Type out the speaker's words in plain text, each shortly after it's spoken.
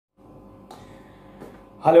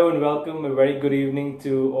Hello and welcome. A very good evening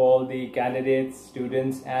to all the candidates,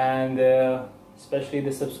 students, and especially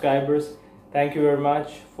the subscribers. Thank you very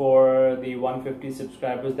much for the 150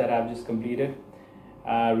 subscribers that I've just completed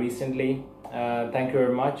recently. Thank you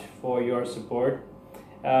very much for your support.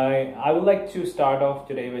 I would like to start off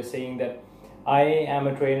today by saying that I am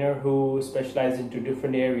a trainer who specializes into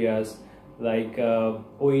different areas like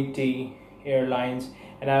OET, airlines,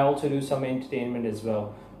 and I also do some entertainment as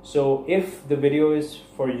well. So if the video is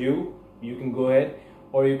for you, you can go ahead,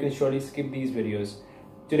 or you can surely skip these videos.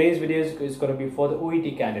 Today's video is going to be for the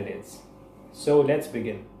OET candidates. So let's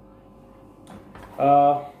begin.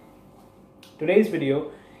 Today's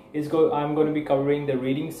video is I'm going to be covering the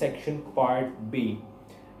reading section part B.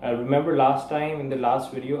 Remember last time in the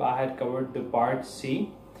last video I had covered the part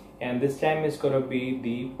C, and this time is going to be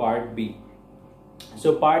the part B.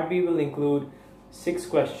 So part B will include 6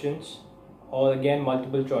 questions, all again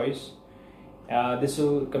multiple choice. This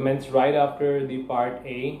will commence right after the part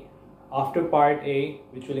A. After part A,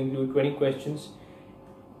 which will include 20 questions,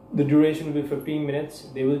 the duration will be 15 minutes.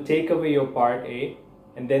 They will take away your part A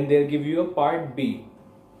and then they'll give you a part B.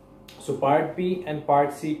 So part B and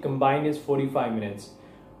part C combined is 45 minutes.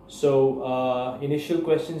 So initial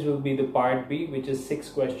questions will be the part B, which is 6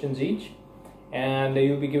 questions each, and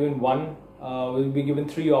you'll be given will be given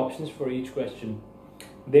 3 options for each question.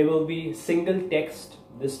 They will be single text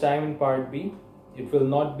this time in part B. It will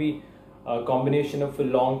not be a combination of a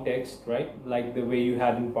long text, right, like the way you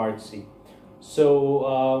had in part C.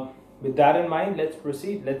 So with that in mind, let's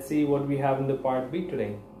proceed. Let's see what we have in the part B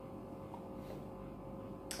today.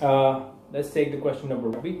 Let's take the question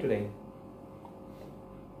number B today.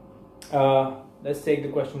 Let's take the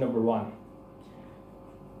question number 1.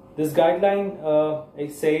 This guideline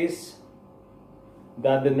it says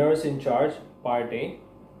that the nurse in charge, part A,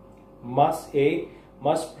 must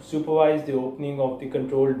supervise the opening of the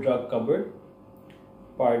controlled drug cupboard.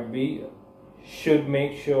 Part B, should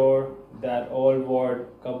make sure that all ward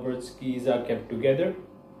cupboards keys are kept together.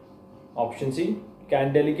 Option C,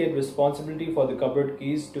 can delegate responsibility for the cupboard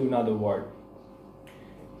keys to another ward.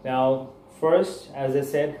 Now first, as I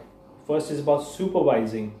said, first is about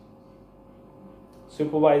supervising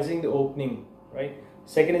the opening, right?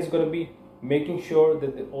 Second is going to be making sure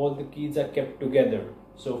that all the keys are kept together.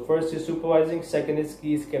 So first is supervising, second is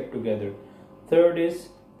keys kept together, third is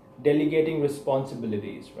delegating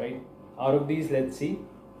responsibilities, right? Out of these, let's see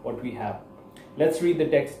what we have. Let's read the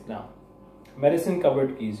text now. Medicine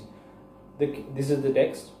cupboard keys. This is the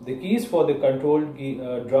text. The keys for the controlled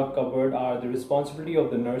drug cupboard are the responsibility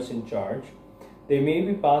of the nurse in charge. They may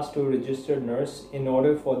be passed to a registered nurse in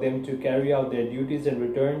order for them to carry out their duties and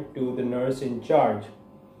return to the nurse in charge.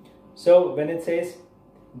 So when it says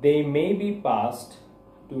they may be passed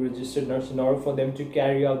to a registered nurse in order for them to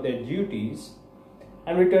carry out their duties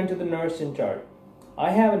and return to the nurse in charge,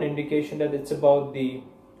 I have an indication that it's about the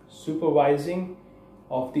supervising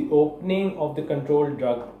of the opening of the controlled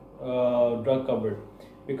drug cupboard,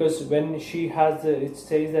 because when she has it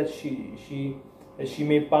says that she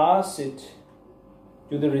may pass it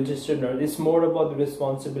to the registered nurse. It's more about the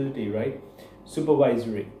responsibility, right?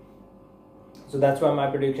 Supervisory. So that's why my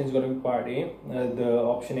prediction is going to be part A, the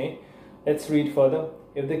option A. Let's read further.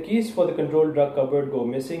 If the keys for the controlled drug cupboard go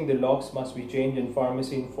missing, the locks must be changed and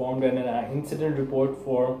pharmacy informed and an incident report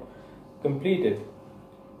form completed.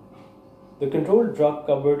 The controlled drug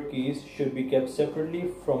cupboard keys should be kept separately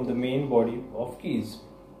from the main body of keys.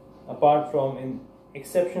 Apart from in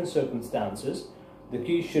exceptional circumstances, the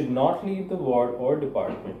keys should not leave the ward or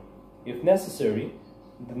department. If necessary,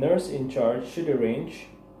 the nurse in charge should arrange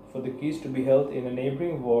for the keys to be held in a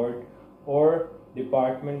neighboring ward or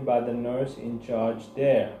department by the nurse in charge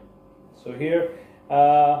there. So here,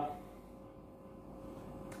 so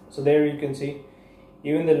there you can see,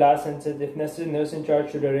 even the last sentence, if necessary, nurse in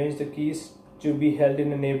charge should arrange the keys to be held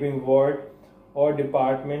in a neighboring ward or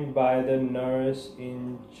department by the nurse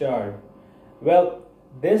in charge. Well,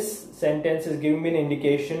 this sentence is giving me an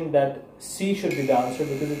indication that C should be the answer,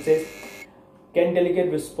 because it says can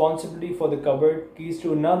delegate responsibility for the cupboard keys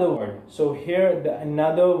to another ward. So here the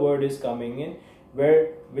another word is coming in,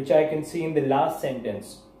 which I can see in the last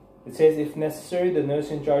sentence. It says if necessary, the nurse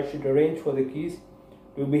in charge should arrange for the keys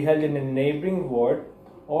to be held in a neighboring ward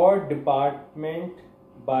or department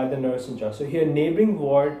by the nurse in charge. So here neighboring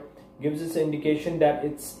ward gives us an indication that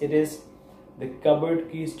it is the cupboard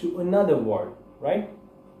keys to another ward, right?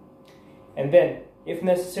 And then if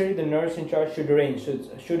necessary, the nurse in charge should arrange. So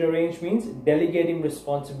should arrange means delegating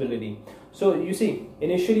responsibility. So you see,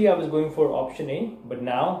 initially I was going for option A, but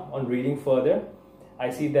now on reading further,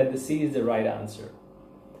 I see that the C is the right answer.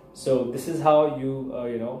 So this is how you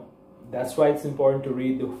That's why it's important to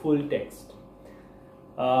read the full text.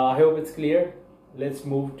 I hope it's clear. Let's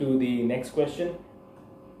move to the next question.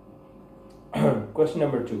 Question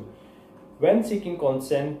number 2. When seeking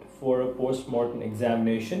consent for a post-mortem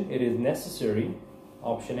examination, it is necessary,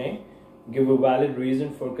 option A, give a valid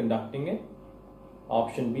reason for conducting it.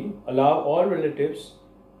 Option B, allow all relatives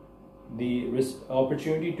the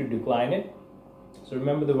opportunity to decline it. So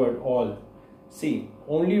remember the word all. C,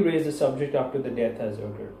 only raise the subject after the death has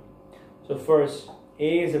occurred. So first,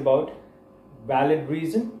 A is about valid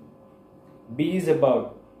reason. B is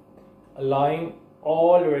about allowing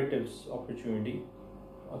all relatives opportunity.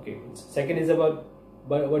 Okay, second is about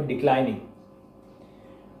declining.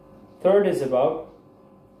 Third is about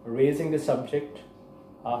raising the subject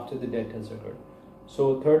after the death has occurred.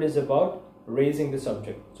 So third is about raising the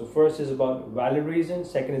subject. So first is about valid reason,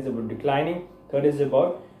 second is about declining, third is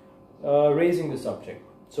about raising the subject.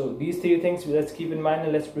 So these three things let's keep in mind,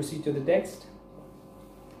 and let's proceed to the text.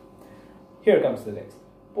 Here comes the text.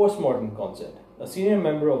 Post-mortem consent. A senior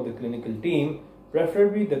member of the clinical team,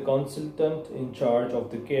 preferably the consultant in charge of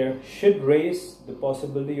the care, should raise the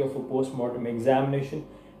possibility of a post-mortem examination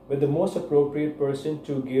with the most appropriate person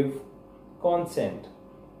to give consent.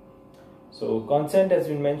 So consent has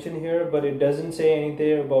been mentioned here, but it doesn't say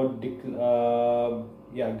anything about give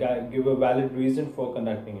a valid reason for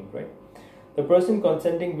conducting it, right? The person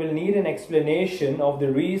consenting will need an explanation of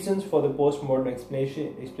the reasons for the post-mortem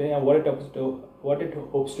explain and what it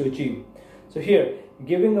hopes to achieve. So here,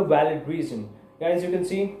 giving a valid reason. Guys, you can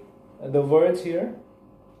see the words here.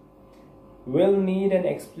 Will need an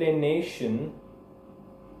explanation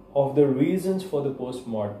of the reasons for the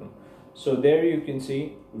post-mortem. So there you can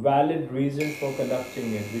see valid reason for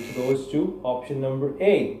conducting it, which goes to option number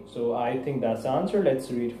A. So I think that's the answer.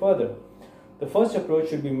 Let's read further. The first approach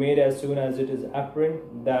should be made as soon as it is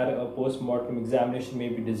apparent that a post-mortem examination may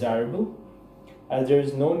be desirable, as there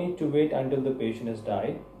is no need to wait until the patient has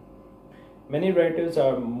died. Many relatives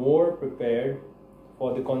are more prepared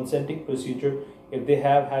for the consenting procedure if they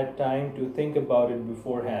have had time to think about it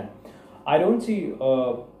beforehand. I don't see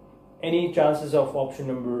any chances of option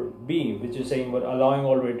number B, which is saying about allowing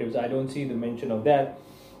all relatives. I don't see the mention of that.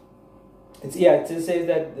 It just says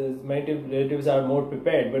that many relatives are more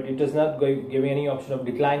prepared, but it does not give any option of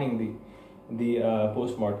declining the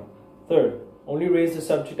post-mortem. Third, only raise the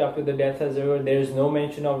subject after the death has occurred. There is no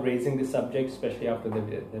mention of raising the subject, especially after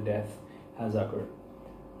the death has occurred.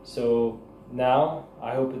 So now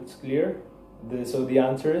I hope it's clear. So the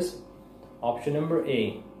answer is option number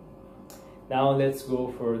A. Now let's go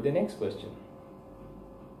for the next question.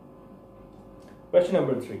 Question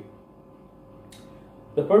number 3.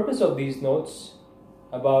 The purpose of these notes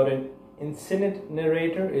about an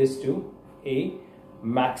incinerator is to A,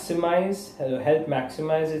 help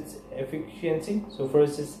maximize its efficiency. So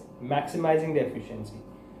first is maximizing the efficiency.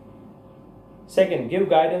 Second, give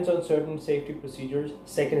guidance on certain safety procedures.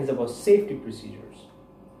 Second is about safety procedures.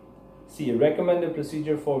 C, recommend a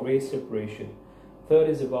procedure for waste separation. Third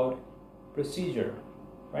is about procedure,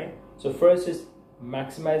 right? So first is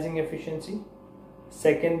maximizing efficiency.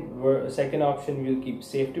 Second option will keep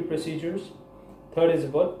safety procedures. Third is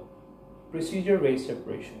about procedure waste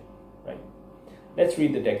separation, right? Let's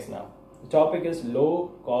read the text now. The topic is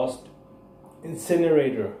low cost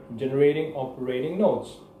incinerator generating operating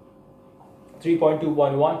notes.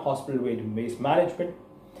 3.211 hospital waste management.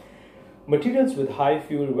 Materials with high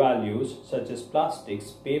fuel values such as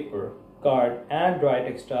plastics, paper, card and dry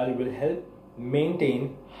textile will help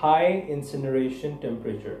maintain high incineration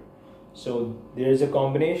temperature. So there is a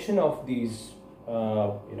combination of these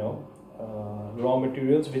raw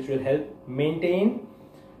materials which will help maintain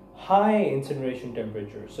high incineration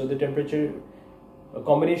temperature. So the temperature, a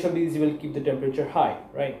combination of these will keep the temperature high,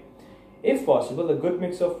 right? If possible, a good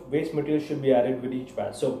mix of waste material should be added with each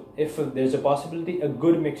batch. So if there's a possibility, a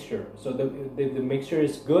good mixture. So the mixture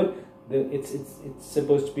is good, it's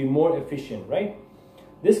supposed to be more efficient, right?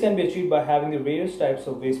 This can be achieved by having the various types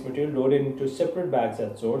of waste material loaded into separate bags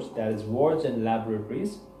at source, that is wards and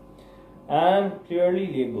laboratories, and clearly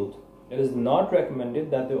labeled. It is not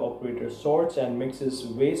recommended that the operator sorts and mixes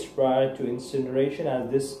waste prior to incineration,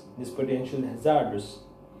 as this is potentially hazardous.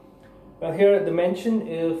 Well, here the mention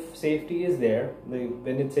of safety is there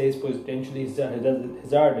when it says potentially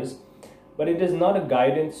hazardous, but it is not a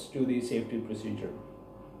guidance to the safety procedure.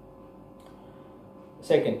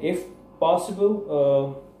 Second, if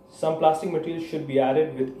possible, some plastic material should be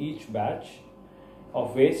added with each batch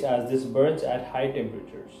of waste, as this burns at high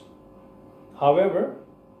temperatures. However,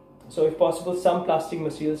 so if possible, some plastic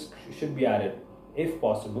materials should be added, if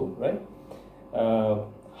possible, right?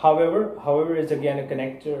 However is again a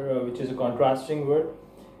connector, which is a contrasting word.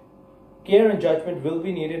 Care and judgment will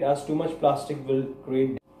be needed as too much plastic will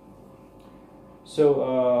create.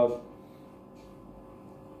 So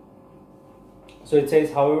it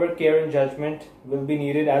says, however, care and judgment will be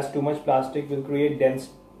needed as too much plastic will create dense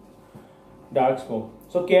dark smoke.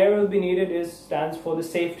 So care will be needed stands for the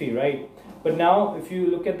safety, right? But now if you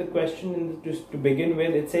look at the question just to begin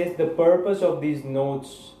with, it says the purpose of these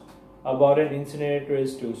notes about an incinerator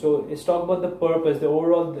is to. So let's talk about the purpose, the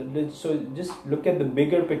overall. So just look at the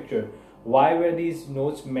bigger picture. Why were these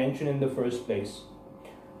notes mentioned in the first place?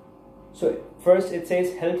 So first it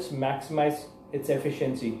says helps maximize its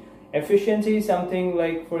efficiency. Efficiency is something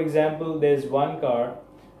like, for example, there's one car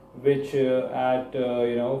which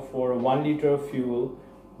for 1 liter of fuel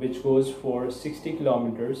which goes for 60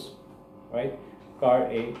 kilometers, right? Car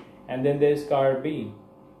A. And then there's car B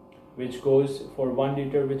which goes for 1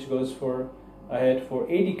 liter, which goes for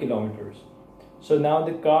 80 kilometers. So now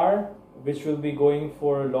the car which will be going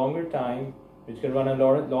for a longer time, which can run a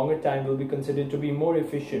longer time, will be considered to be more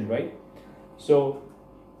efficient, right? So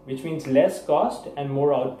which means less cost and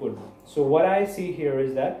more output. So what I see here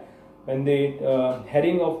is that when the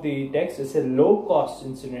heading of the text is a low cost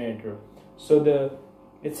incinerator, so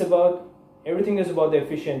it's about everything is about the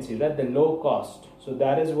efficiency, right? The low cost. So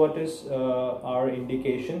that is what is our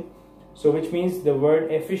indication. So which means the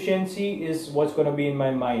word efficiency is what's going to be in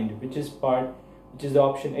my mind, which is the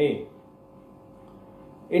option A.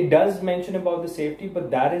 It does mention about the safety, but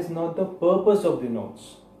that is not the purpose of the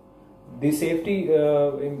notes. The safety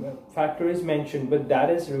factor is mentioned, but that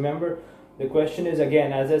is, remember, the question is,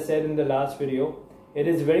 again, as I said in the last video, it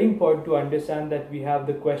is very important to understand that we have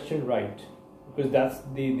the question right, because that's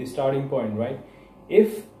the starting point, right?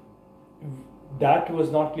 If that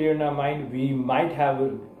was not clear in our mind, we might have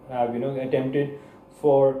attempted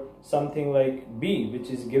for something like B, which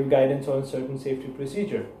is give guidance on certain safety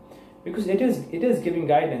procedure, because it is giving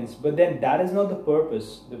guidance, but then that is not the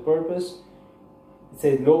purpose. The purpose, it's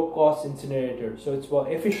a low cost incinerator, so it's for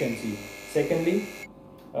efficiency. Secondly,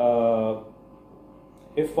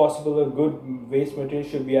 if possible, a good waste material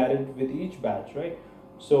should be added with each batch, right?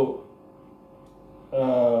 So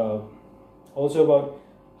also about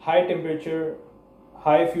high temperature,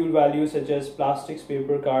 high fuel values such as plastics,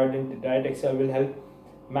 paper, card, and dye textile will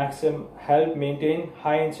help maintain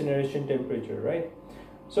high incineration temperature, right?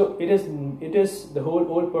 So it is the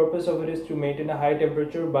whole purpose of it is to maintain a high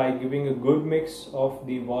temperature by giving a good mix of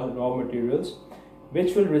the raw materials,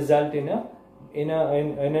 which will result in an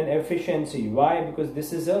efficiency. Why? Because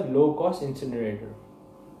this is a low cost incinerator.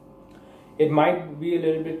 It might be a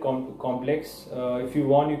little bit complex. If you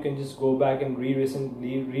want, you can just go back and re-listen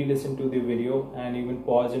to the video and even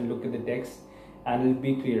pause and look at the text, and it'll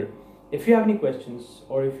be clear. If you have any questions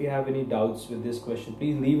or if you have any doubts with this question,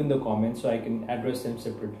 please leave in the comments so I can address them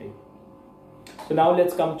separately. So now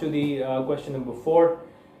let's come to the question number 4.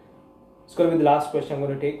 It's going to be the last question I'm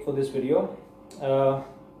going to take for this video.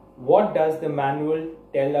 What does the manual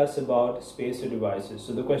tell us about spacer devices?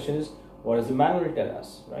 So the question is, what does the manual tell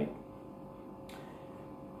us, right?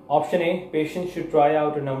 Option A, patients should try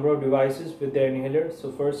out a number of devices with their inhaler.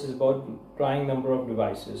 So first is about trying number of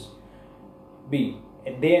devices. B,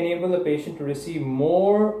 they enable the patient to receive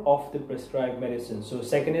more of the prescribed medicine. So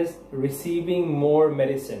second is receiving more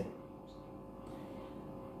medicine.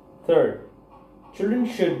 Third, children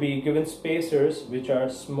should be given spacers which are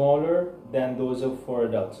smaller than those for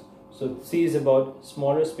adults. So C is about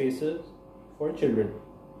smaller spacers for children.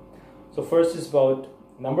 So first is about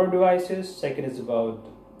number of devices. Second is about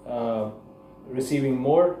receiving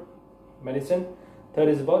more medicine. Third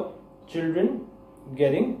is about children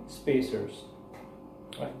getting spacers,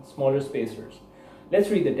 right? Smaller spacers. Let's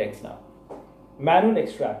read the text now. Manual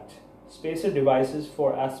extract, spacer devices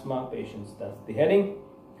for asthma patients. That's the heading.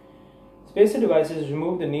 Spacer devices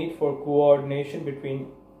remove the need for coordination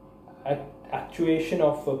between actuation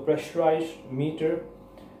of a pressurized meter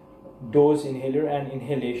dose inhaler and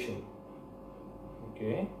inhalation.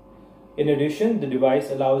 Okay. In addition, the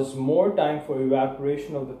device allows more time for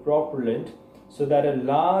evaporation of the propellant so that a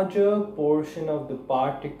larger portion of the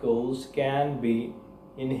particles can be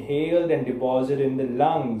inhaled and deposited in the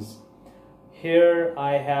lungs. Here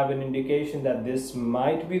I have an indication that this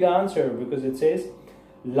might be the answer, because it says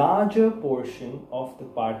larger portion of the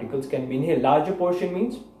particles can be inhaled. Larger portion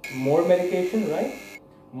means more medication, right?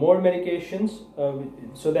 More medications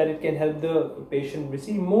so that it can help the patient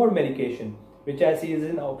receive more medication, which I see is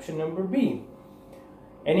in option number B.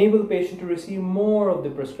 Enable the patient to receive more of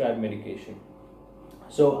the prescribed medication.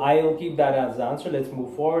 So I will keep that as the answer. Let's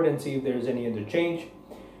move forward and see if there is any other change.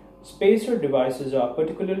 Spacer devices are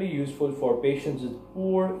particularly useful for patients with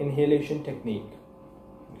poor inhalation technique.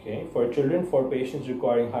 Okay, for children, for patients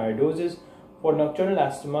requiring higher doses, for nocturnal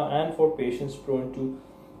asthma, and for patients prone to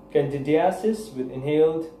candidiasis with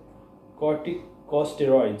inhaled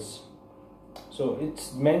corticosteroids. So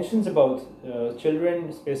it mentions about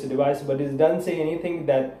children spacer device, but it doesn't say anything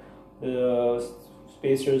that the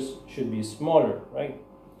spacers should be smaller, right?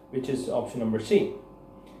 Which is option number C.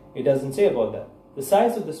 It doesn't say about that. The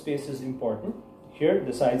size of the spacer is important. Here,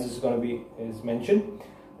 the size is going to be mentioned.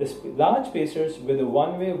 The large spacers with a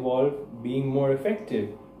one-way valve being more effective.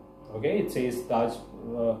 Okay, it says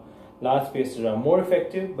large spacers are more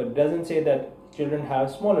effective, but it doesn't say that children have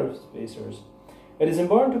smaller spacers. It is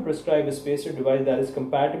important to prescribe a spacer device that is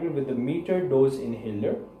compatible with the metered dose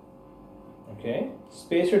inhaler. Okay,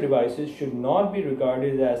 spacer devices should not be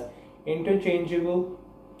regarded as interchangeable.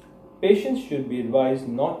 Patients should be advised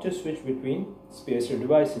not to switch between spacer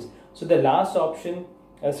devices. So the last option,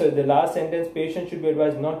 the last sentence, patients should be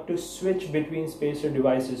advised not to switch between spacer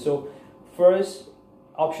devices. So first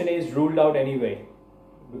option A is ruled out anyway,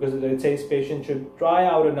 because it says patients should try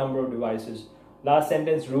out a number of devices. Last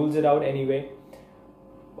sentence rules it out anyway.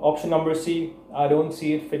 Option number C, I don't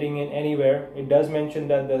see it fitting in anywhere. It does mention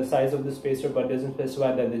that the size of the spacer, but doesn't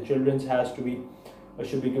specify that the children's has to be or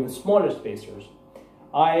should be given smaller spacers.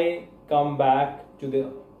 I come back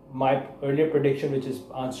to my earlier prediction, which is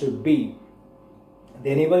answer B.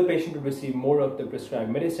 They enable patient to receive more of the prescribed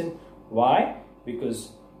medicine. Why?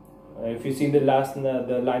 Because if you see the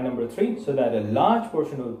line number 3, so that a large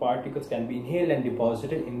portion of the particles can be inhaled and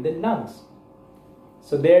deposited in the lungs.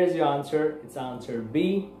 So there's your answer. It's answer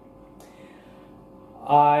B.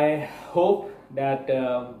 I hope that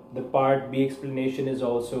the part B explanation is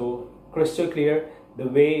also crystal clear, the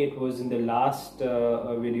way it was in the last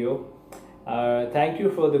video. Thank you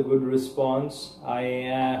for the good response.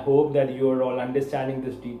 I hope that you are all understanding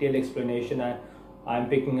this detailed explanation. I'm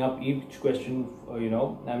picking up each question,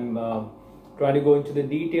 I'm trying to go into the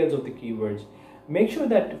details of the keywords. Make sure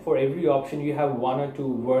that for every option you have 1 or 2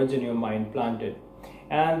 words in your mind planted.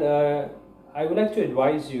 And I would like to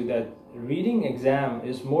advise you that reading exam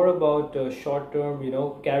is more about short-term,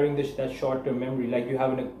 carrying that short-term memory like you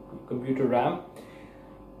have in a computer RAM.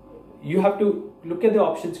 You have to look at the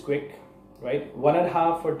options quick, right?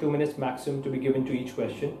 1.5 or 2 minutes maximum to be given to each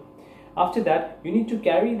question. After that, you need to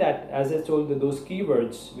carry that, as I told, those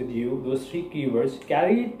keywords with you, those 3 keywords,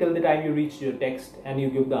 carry it till the time you reach your text and you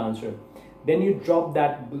give the answer. Then you drop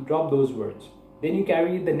those words. Then you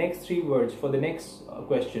carry the next 3 words for the next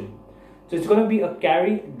question. So it's going to be a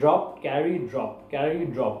carry, drop, carry, drop, carry,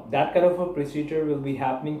 drop. That kind of a procedure will be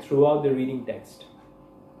happening throughout the reading text,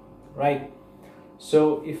 right?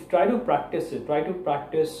 So if try to practice it,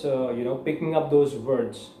 picking up those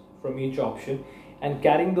words from each option and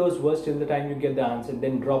carrying those words till the time you get the answer,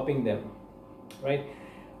 then dropping them, right?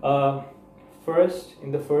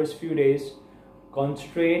 In the first few days,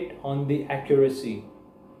 concentrate on the accuracy.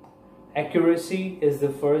 Accuracy is the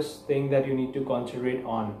first thing that you need to concentrate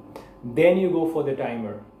on. Then you go for the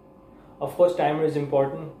timer. Of course, timer is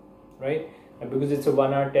important, right? Because it's a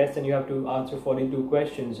 1-hour test and you have to answer 42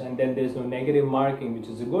 questions, and then there's no negative marking, which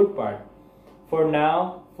is a good part. For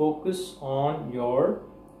now, focus on your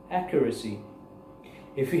accuracy.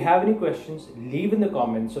 If you have any questions, leave in the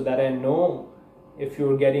comments so that I know if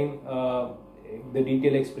you're getting the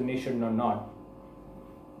detailed explanation or not.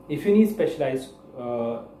 If you need specialized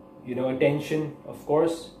attention, of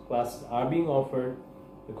course, classes are being offered.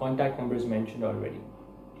 The contact number is mentioned already,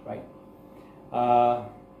 right?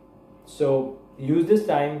 So use this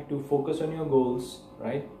time to focus on your goals,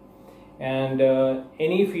 right? And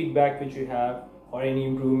any feedback which you have or any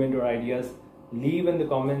improvement or ideas, leave in the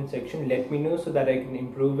comment section. Let me know so that I can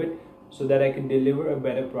improve it, so that I can deliver a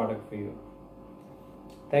better product for you.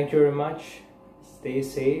 Thank you very much. Stay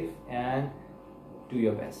safe and do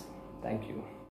your best. Thank you.